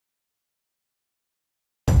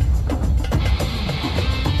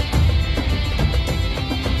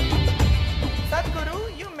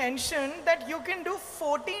mentioned that you can do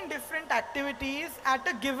 14 different activities at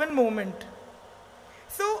a given moment.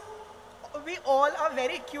 So, we all are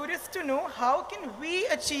very curious to know how can we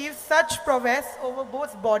achieve such prowess over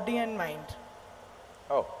both body and mind?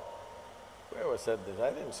 Oh, whoever said this,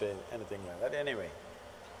 I didn't say anything like that. Anyway,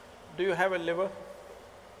 do you have a liver?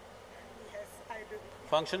 Yes, I do.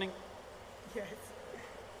 Functioning? Yes.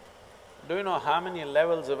 Do you know how many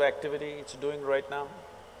levels of activity it's doing right now?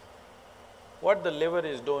 What the liver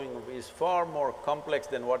is doing is far more complex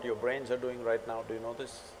than what your brains are doing right now, do you know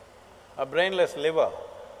this? A brainless liver,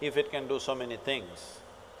 if it can do so many things,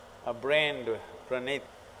 a brained Praneeth,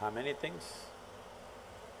 how many things?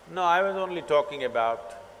 No, I was only talking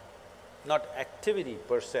about not activity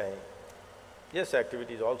per se. Yes,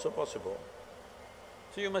 activity is also possible.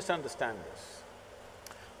 So you must understand this.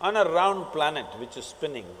 On a round planet which is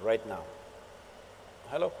spinning right now,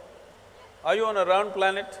 hello? Are you on a round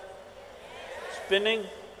planet? Spinning?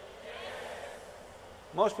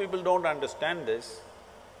 Most people don't understand this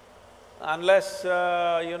unless,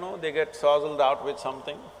 they get sozzled out with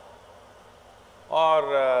something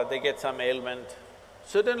or they get some ailment.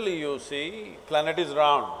 Suddenly you see, planet is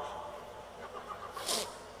round.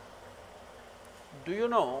 Do you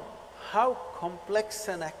know how complex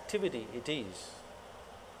an activity it is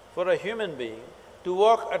for a human being to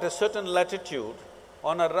walk at a certain latitude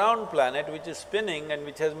on a round planet which is spinning and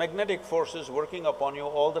which has magnetic forces working upon you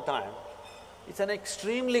all the time? It's an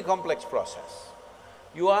extremely complex process.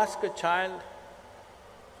 You ask a child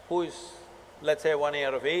who is, let's say, 1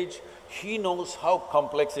 year of age, he knows how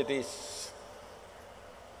complex it is.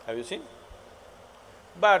 Have you seen?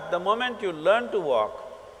 But the moment you learn to walk,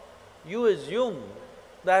 you assume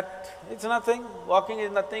that it's nothing, walking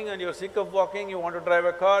is nothing and you're sick of walking, you want to drive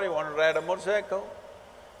a car, you want to ride a motorcycle.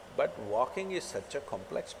 But walking is such a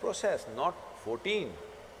complex process, not 14.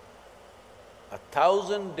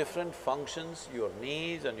 1,000 different functions, your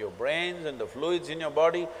knees and your brains and the fluids in your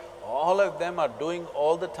body, all of them are doing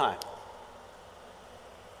all the time.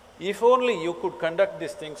 If only you could conduct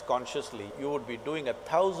these things consciously, you would be doing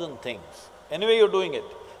 1,000 things. Anyway, you're doing it.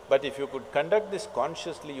 But if you could conduct this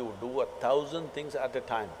consciously, you would do 1,000 things at a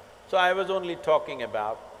time. So I was only talking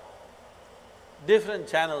about different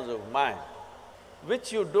channels of mind,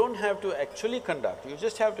 which you don't have to actually conduct, you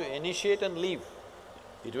just have to initiate and leave.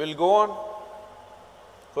 It will go on.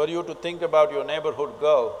 For you to think about your neighborhood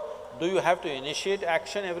girl, do you have to initiate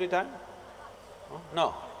action every time?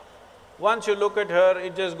 No. Once you look at her,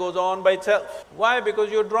 it just goes on by itself. Why?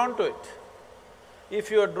 Because you're drawn to it.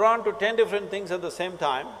 If you are drawn to 10 different things at the same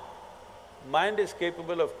time, mind is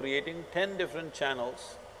capable of creating 10 different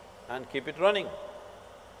channels and keep it running.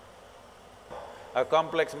 A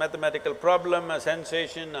complex mathematical problem, a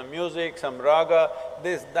sensation, a music, some raga,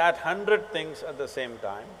 this, that, 100 things at the same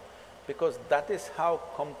time, because that is how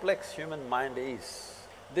complex human mind is.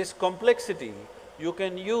 This complexity you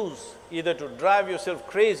can use either to drive yourself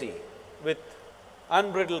crazy with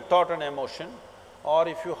unbridled thought and emotion, or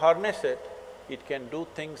if you harness it, it can do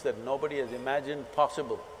things that nobody has imagined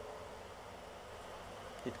possible.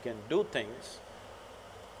 It can do things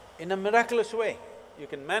in a miraculous way. You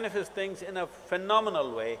can manifest things in a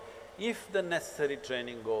phenomenal way if the necessary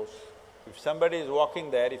training goes. If somebody is walking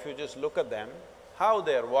there, if you just look at them, how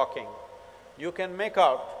they're walking, you can make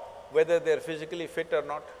out whether they're physically fit or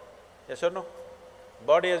not. Yes or no?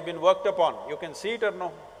 Body has been worked upon, you can see it or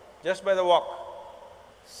no, just by the walk.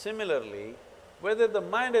 Similarly, whether the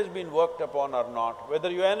mind has been worked upon or not, whether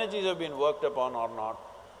your energies have been worked upon or not,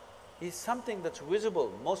 is something that's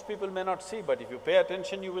visible. Most people may not see, but if you pay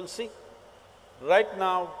attention, you will see. Right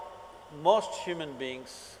now, most human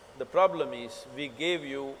beings, the problem is we gave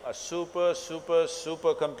you a super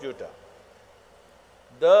computer.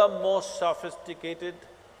 The most sophisticated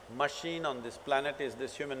machine on this planet is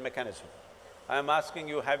this human mechanism. I am asking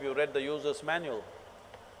you, have you read the user's manual?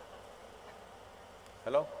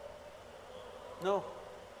 Hello? No.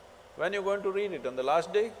 When you're going to read it? On the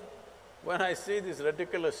last day? When I see this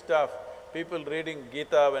ridiculous stuff, people reading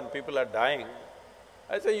Gita when people are dying,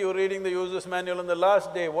 I say, you're reading the user's manual on the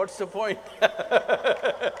last day, what's the point?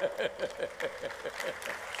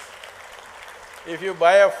 If you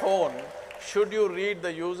buy a phone, should you read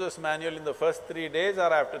the user's manual in the first 3 days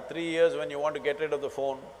or after 3 years when you want to get rid of the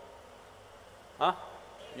phone? Huh?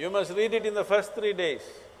 You must read it in the first 3 days.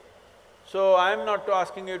 So I'm not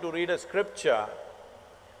asking you to read a scripture.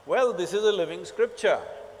 Well, this is a living scripture.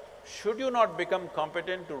 Should you not become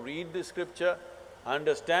competent to read this scripture,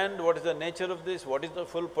 understand what is the nature of this, what is the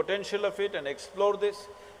full potential of it and explore this?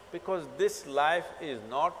 Because this life is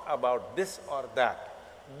not about this or that.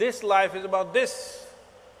 This life is about this.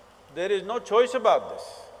 There is no choice about this.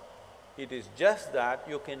 It is just that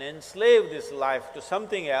you can enslave this life to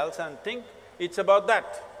something else and think it's about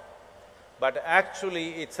that. But actually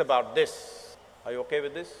it's about this. Are you okay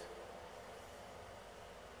with this?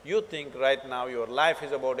 You think right now your life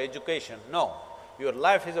is about education. No, your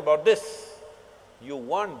life is about this. You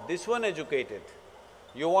want this one educated,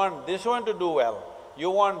 you want this one to do well,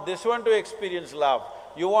 you want this one to experience love,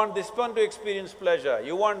 you want this one to experience pleasure,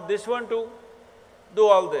 you want this one to do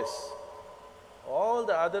all this. All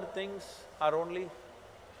the other things are only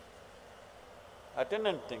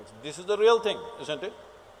attendant things. This is the real thing, isn't it?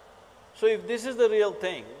 So if this is the real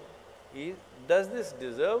thing, does this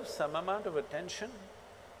deserve some amount of attention?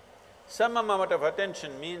 Some amount of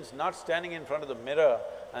attention means not standing in front of the mirror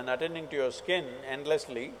and attending to your skin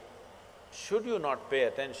endlessly. Should you not pay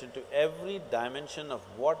attention to every dimension of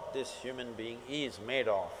what this human being is made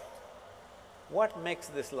of? What makes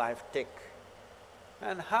this life tick?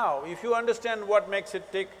 And how? If you understand what makes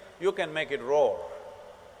it tick, you can make it roar.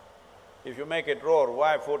 If you make it roar,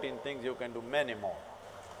 why 14 things? You can do many more.